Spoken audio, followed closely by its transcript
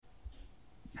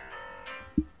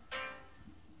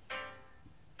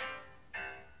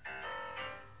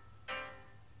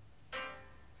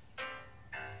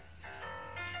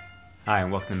Hi, and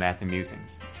welcome to Math and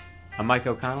Musings. I'm Mike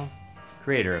O'Connell,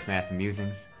 creator of Math and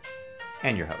Musings,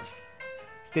 and your host.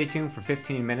 Stay tuned for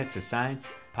 15 minutes of science,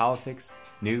 politics,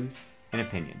 news, and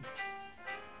opinion.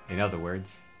 In other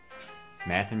words,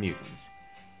 Math and Musings.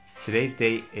 Today's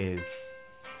date is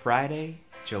Friday,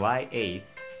 July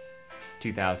 8th,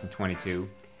 2022,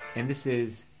 and this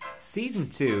is Season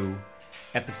 2,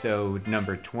 Episode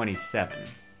number 27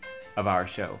 of our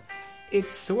show. It's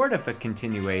sort of a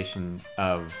continuation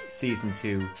of Season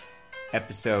 2,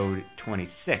 Episode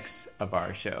 26 of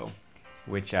our show,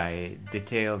 which I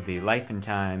detailed the life and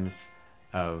times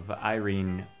of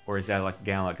Irene Orzelik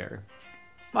Gallagher,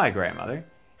 my grandmother,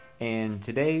 and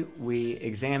today we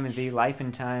examine the life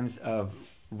and times of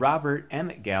Robert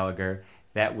Emmett Gallagher,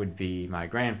 that would be my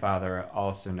grandfather,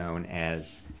 also known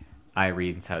as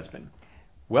Irene's husband.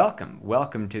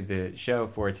 Welcome to the show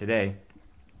for today,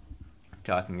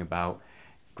 talking about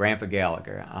Grandpa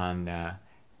Gallagher on a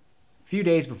few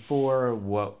days before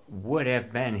what would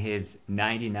have been his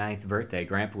 99th birthday.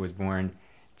 Grandpa was born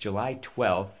July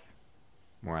 12th,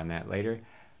 more on that later,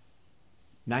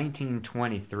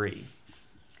 1923.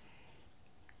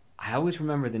 I always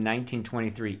remember the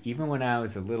 1923, even when I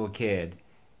was a little kid.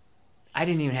 I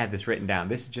didn't even have this written down.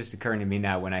 This is just occurring to me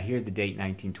now when I hear the date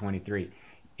 1923.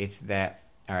 It's that,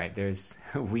 all right,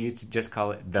 we used to just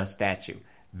call it the statue.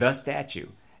 The statue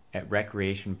at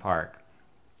Recreation Park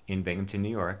in Binghamton, New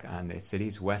York, on the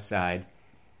city's west side,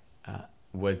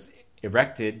 was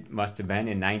erected, must have been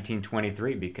in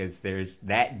 1923, because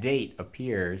that date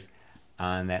appears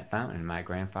on that fountain. My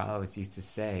grandfather always used to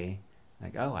say,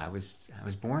 like, "Oh, I was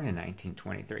born in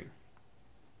 1923."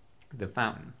 The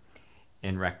fountain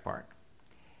in Rec Park.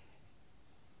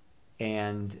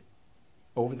 And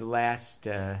over the last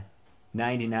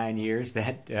 99 years,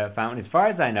 that fountain, as far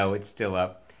as I know, it's still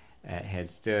up. Has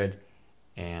stood,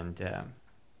 and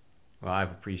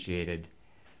I've appreciated,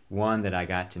 one, that I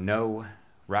got to know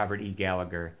Robert E.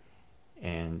 Gallagher,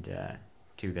 and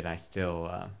two, that I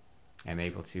still am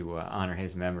able to honor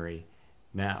his memory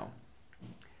now.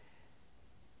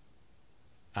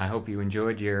 I hope you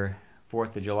enjoyed your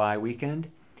 4th of July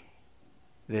weekend,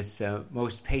 this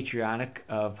most patriotic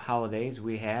of holidays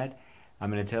we had. I'm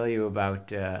going to tell you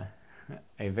about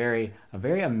a very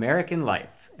American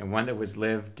life, and one that was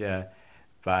lived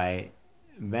by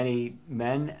many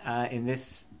men in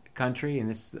this country, in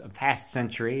this past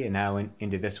century, and now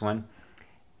into this one.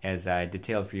 As I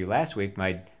detailed for you last week,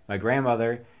 my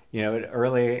grandmother, an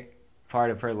early part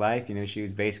of her life, she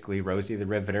was basically Rosie the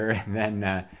Riveter, and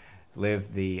then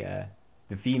lived the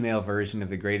female version of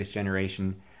the Greatest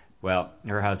Generation. Well,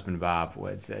 her husband Bob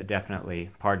was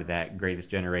definitely part of that Greatest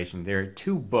Generation. There are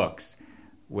two books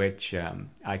which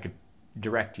I could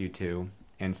direct you to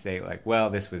and say,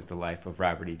 this was the life of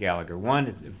Robert E. Gallagher. One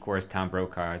is, of course, Tom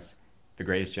Brokaw's The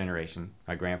Greatest Generation.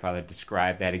 My grandfather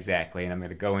described that exactly, and I'm going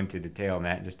to go into detail on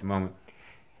that in just a moment.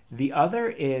 The other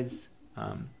is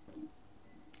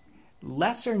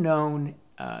lesser known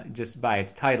just by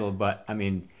its title, but,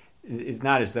 it's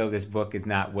not as though this book is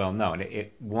not well known.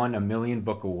 It won 1 million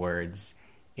book awards.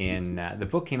 The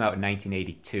book came out in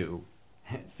 1982,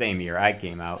 same year I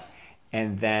came out.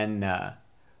 And then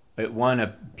it won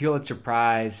a Pulitzer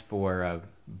Prize for a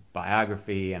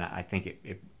biography, and I think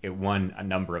it won a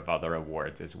number of other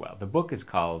awards as well. The book is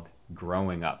called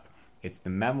Growing Up. It's the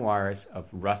memoirs of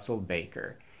Russell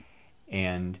Baker.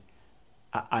 And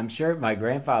I'm sure my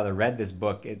grandfather read this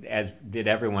book, as did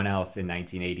everyone else in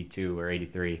 1982 or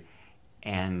 83,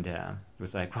 and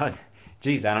was like, well,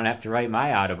 geez, I don't have to write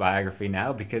my autobiography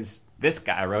now because this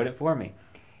guy wrote it for me.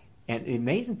 And the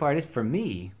amazing part is, for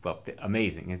me,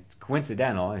 amazing, it's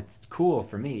coincidental, it's cool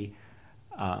for me.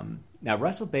 Now,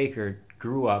 Russell Baker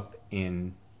grew up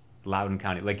in Loudoun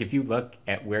County. If you look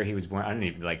at where he was born,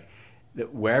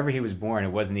 wherever he was born,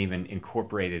 it wasn't even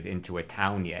incorporated into a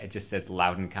town yet. It just says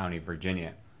Loudoun County,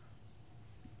 Virginia,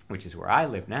 which is where I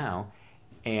live now.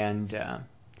 And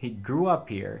he grew up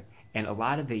here, and a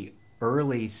lot of the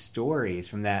early stories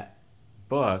from that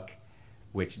book,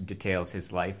 which details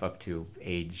his life up to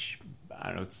age,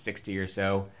 60 or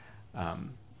so.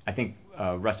 I think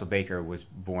Russell Baker was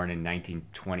born in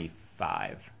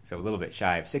 1925, so a little bit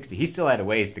shy of 60. He still had a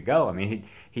ways to go.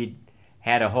 He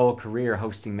had a whole career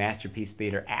hosting Masterpiece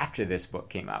Theater after this book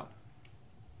came out.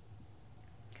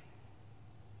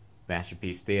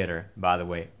 Masterpiece Theater, by the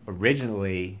way,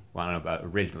 originally, I don't know about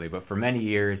originally, but for many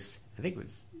years, I think it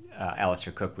was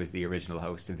Alistair Cook was the original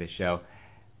host of this show.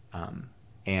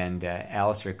 And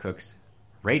Alistair Cook's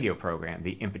radio program,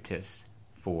 the impetus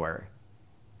for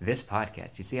this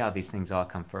podcast. You see how these things all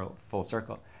come full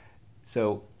circle.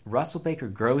 So Russell Baker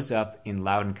grows up in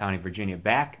Loudoun County, Virginia,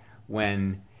 back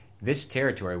when this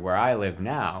territory where I live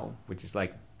now, which is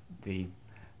like the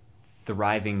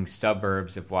thriving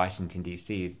suburbs of Washington,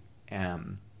 D.C.,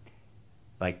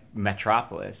 like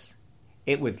metropolis,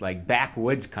 it was like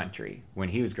backwoods country when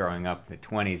he was growing up in the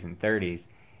 20s and 30s.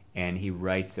 And he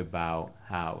writes about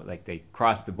how like they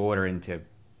crossed the border into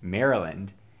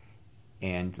Maryland,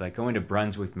 and like going to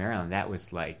Brunswick, Maryland, that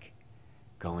was like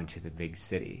going to the big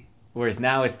city. Whereas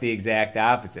now it's the exact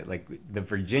opposite. Like the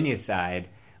Virginia side,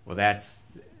 well,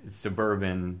 that's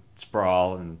suburban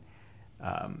sprawl, and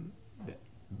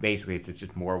basically it's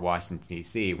just more Washington,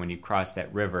 D.C. When you cross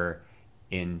that river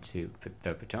into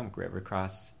the Potomac River,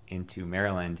 cross into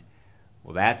Maryland,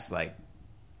 well, that's like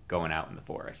going out in the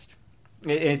forest.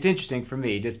 It's interesting for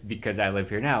me just because I live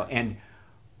here now. And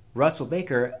Russell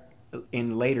Baker,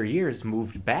 in later years,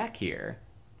 moved back here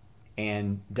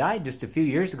and died just a few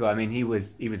years ago. I mean, he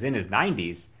was in his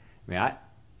 90s. I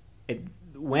mean,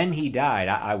 when he died,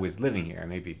 I was living here,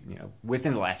 maybe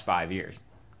within the last 5 years.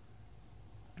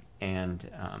 And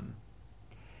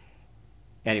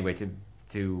anyway,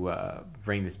 to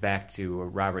bring this back to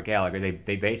Robert Gallagher,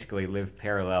 they basically lived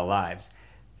parallel lives.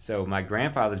 So my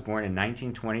grandfather was born in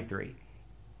 1923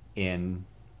 in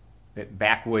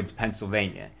backwoods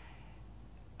Pennsylvania,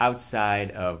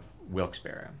 outside of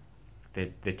Wilkes-Barre,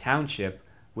 the township,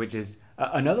 which is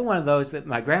another one of those that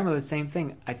my grandmother, the same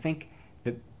thing. I think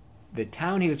the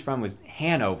town he was from was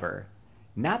Hanover,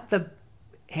 not the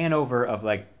Hanover of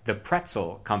like the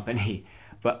pretzel company,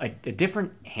 but a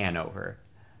different Hanover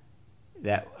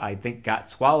that I think got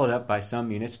swallowed up by some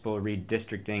municipal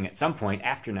redistricting at some point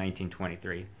after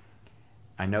 1923.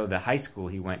 I know the high school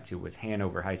he went to was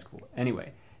Hanover High School.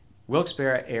 Anyway,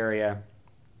 Wilkes-Barre area,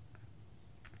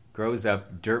 grows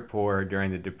up dirt poor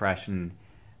during the Depression.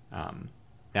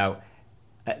 Now,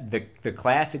 the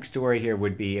classic story here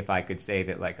would be if I could say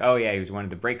that, like, oh yeah, he was one of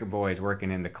the breaker boys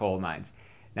working in the coal mines.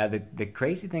 Now, the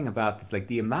crazy thing about this, like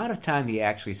the amount of time he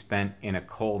actually spent in a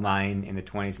coal mine in the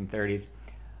 20s and 30s,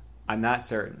 I'm not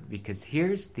certain, because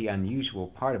here's the unusual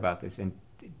part about this, and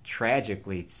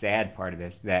tragically sad part of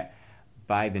this, that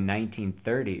by the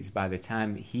 1930s, by the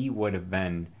time he would have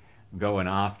been going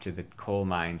off to the coal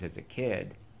mines as a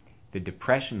kid, the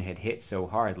Depression had hit so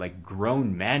hard, like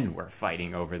grown men were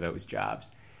fighting over those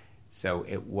jobs. So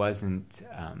it wasn't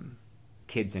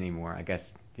kids anymore. I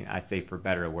guess I say for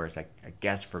better or worse. I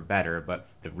guess for better, but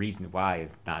the reason why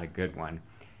is not a good one.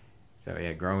 So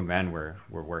yeah, grown men were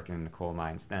working in the coal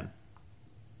mines then.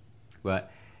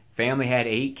 But family had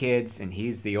 8 kids, and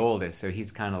he's the oldest, so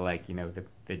he's kind of like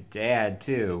the dad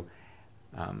too.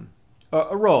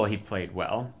 A role he played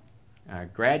well.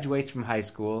 Graduates from high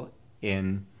school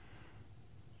in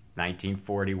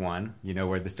 1941. You know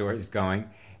where the story is going.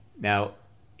 Now,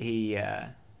 so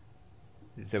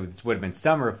this would have been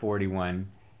summer of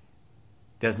 41,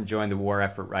 doesn't join the war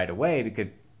effort right away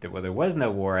because there was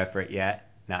no war effort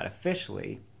yet, not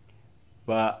officially.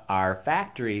 But our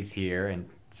factories here and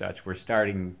such were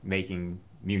starting making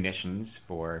munitions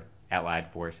for Allied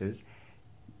forces.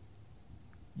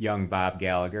 Young Bob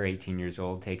Gallagher, 18 years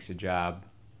old, takes a job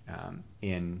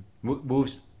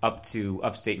moves up to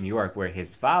upstate New York, where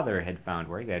his father had found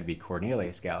work. That would be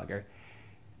Cornelius Gallagher.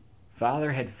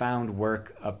 Father had found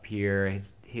work up here.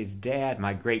 His dad,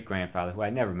 my great-grandfather, who I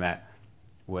never met,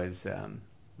 was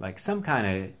like some kind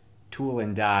of tool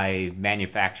and die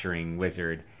manufacturing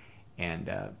wizard. And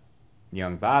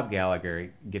young Bob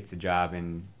Gallagher gets a job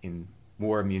in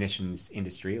war munitions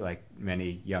industry, like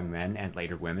many young men and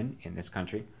later women in this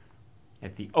country,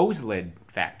 at the Oslid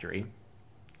factory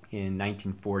in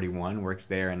 1941, works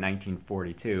there in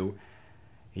 1942.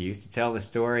 He used to tell the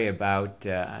story about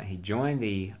he joined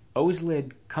the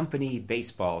Oslid Company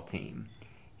baseball team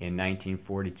in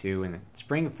 1942. In the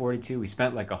spring of 42, we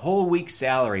spent like a whole week's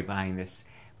salary buying this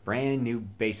brand new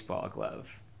baseball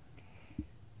glove.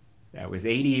 That was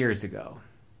 80 years ago.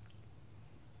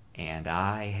 And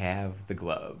I have the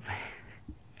glove.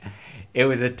 It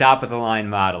was a top-of-the-line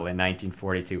model in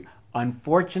 1942.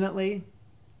 Unfortunately,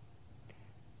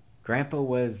 Grandpa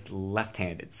was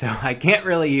left-handed, so I can't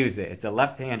really use it. It's a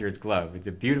left-hander's glove. It's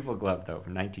a beautiful glove, though,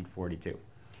 from 1942.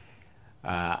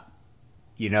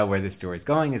 You know where this story's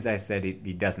going. As I said, he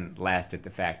doesn't last at the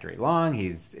factory long.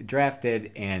 He's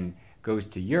drafted and goes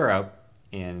to Europe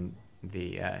in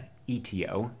the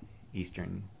ETO,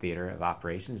 Eastern Theater of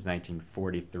Operations,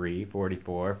 1943,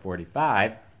 44,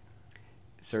 45,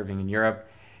 serving in Europe.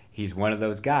 He's one of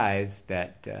those guys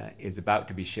that is about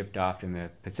to be shipped off in the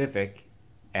Pacific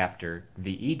after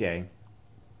VE Day.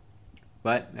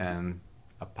 But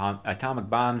atomic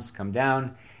bombs come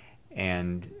down,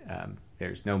 and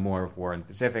there's no more war in the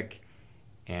Pacific.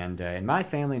 And in my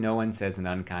family, no one says an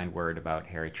unkind word about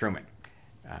Harry Truman.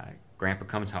 Grandpa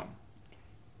comes home,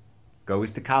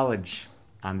 goes to college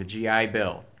on the GI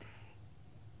Bill.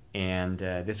 And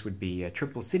this would be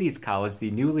Triple Cities College,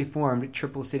 the newly formed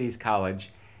Triple Cities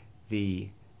College, the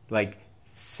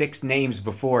 6 names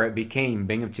before it became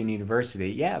Binghamton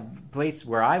University. Yeah, place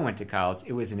where I went to college.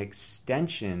 It was an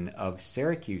extension of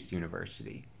Syracuse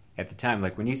University at the time.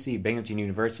 Like when you see Binghamton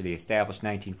University established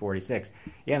 1946,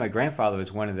 yeah, my grandfather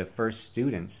was one of the first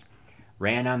students.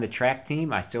 Ran on the track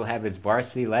team. I still have his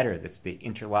varsity letter. That's the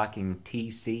interlocking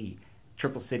TC,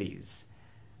 Triple Cities.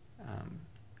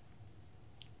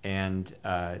 And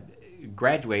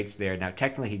graduates there. Now,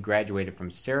 technically, he graduated from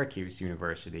Syracuse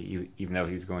University, even though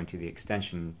he was going to the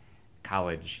Extension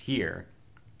College here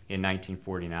in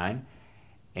 1949,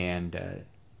 and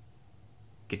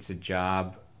gets a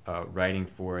job writing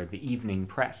for the Evening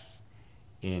Press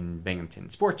in Binghamton,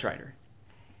 sports writer,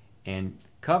 and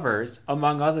covers,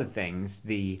 among other things,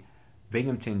 the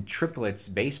Binghamton Triplets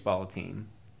baseball team,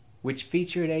 which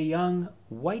featured a young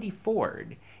Whitey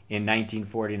Ford in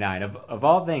 1949. Of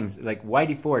all things, like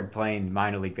Whitey Ford playing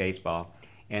minor league baseball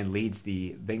and leads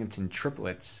the Binghamton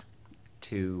Triplets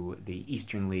to the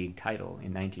Eastern League title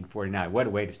in 1949. What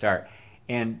a way to start.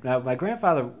 And my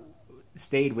grandfather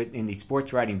stayed in the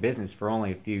sports writing business for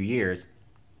only a few years,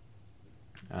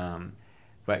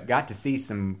 but got to see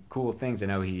some cool things. I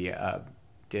know he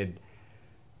did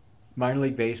minor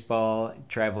league baseball,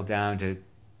 traveled down to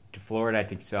Florida. I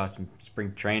think he saw some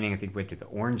spring training. I think he went to the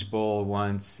Orange Bowl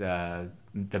once,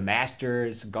 the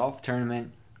Masters golf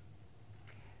tournament.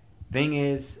 Thing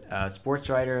is, sports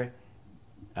writer,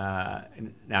 now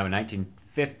in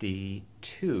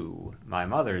 1952, my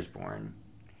mother is born.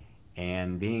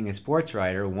 And being a sports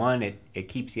writer, one, it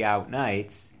keeps you out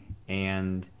nights,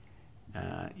 and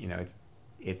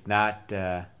it's not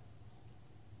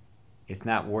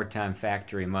wartime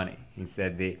factory money. He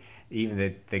said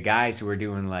even the guys who were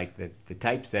doing like the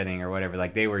typesetting or whatever,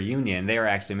 like they were union, they were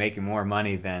actually making more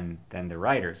money than the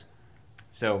writers.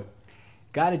 So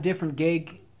got a different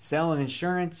gig selling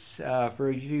insurance for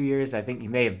a few years. I think he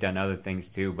may have done other things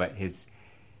too, but his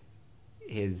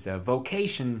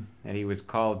vocation that he was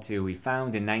called to, he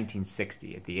found in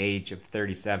 1960 at the age of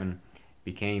 37,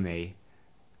 became a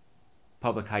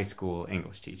public high school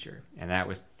English teacher, and that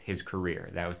was his career.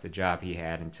 That was the job he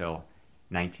had until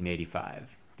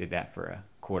 1985. Did that for a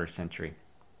quarter century.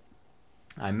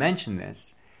 I mention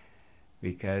this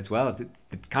because, well, it's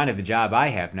kind of the job I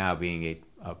have now, being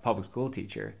a public school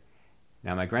teacher.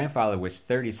 Now, my grandfather was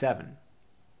 37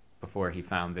 before he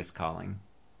found this calling.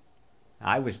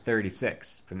 I was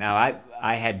 36, but now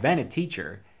I had been a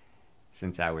teacher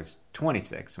since I was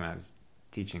 26 when I was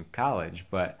teaching college,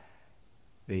 but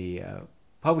the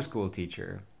public school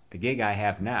teacher, the gig I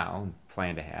have now,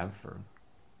 plan to have for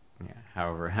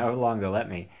however long they'll let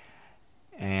me,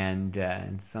 and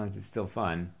as long as it's still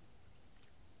fun.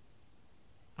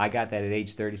 I got that at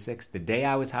age 36. The day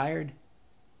I was hired,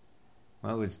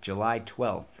 well, it was July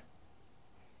 12th,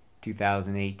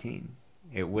 2018.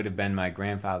 It would have been my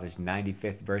grandfather's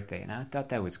 95th birthday, and I thought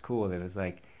that was cool. It was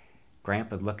like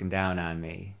Grandpa looking down on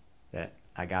me that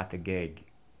I got the gig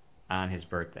on his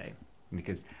birthday,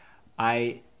 because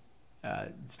I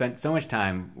spent so much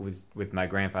time with my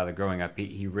grandfather growing up.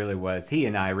 He really was. He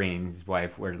and Irene, his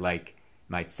wife, were like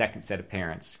my second set of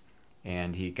parents.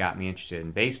 And he got me interested in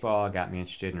baseball, got me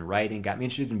interested in writing, got me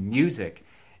interested in music,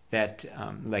 that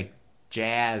like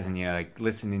jazz, and like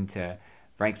listening to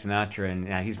Frank Sinatra.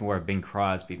 And he's more a Bing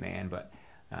Crosby man, but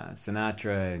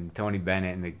Sinatra and Tony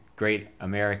Bennett and the Great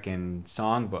American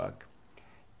Songbook.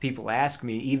 People ask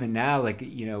me even now, like,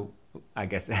 I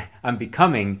guess I'm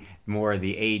becoming more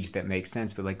the age that makes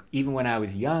sense, but like even when I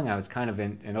was young, I was kind of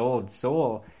an old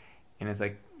soul, and it's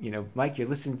like, Mike, you're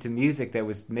listening to music that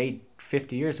was made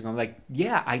 50 years ago. I'm like,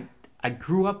 yeah, I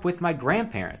grew up with my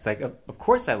grandparents. Like, of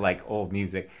course I like old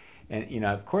music, and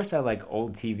of course I like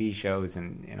old TV shows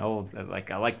and old, like,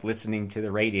 I like listening to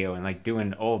the radio and like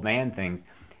doing old man things,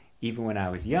 even when I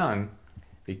was young,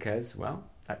 because, well,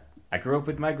 I grew up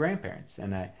with my grandparents,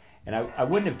 and I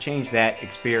wouldn't have changed that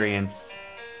experience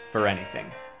for anything.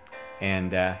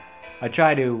 And I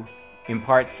try to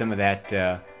impart some of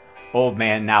that old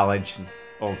man knowledge,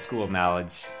 old school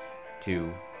knowledge,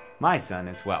 to my son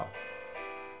as well.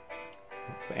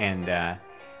 And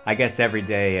I guess every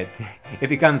day it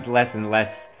becomes less and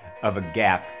less of a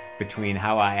gap between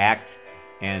how I act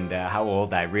and how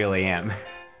old I really am,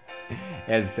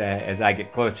 as I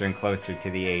get closer and closer to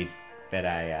the age that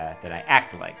I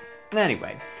act like.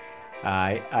 Anyway.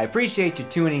 I appreciate you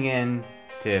tuning in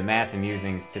to Math and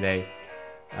Musings today.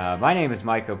 My name is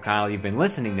Mike O'Connell. You've been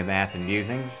listening to Math and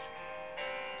Musings.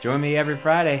 Join me every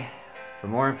Friday For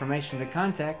more information to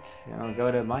contact,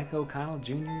 go to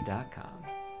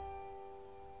MikeO'ConnellJr.com.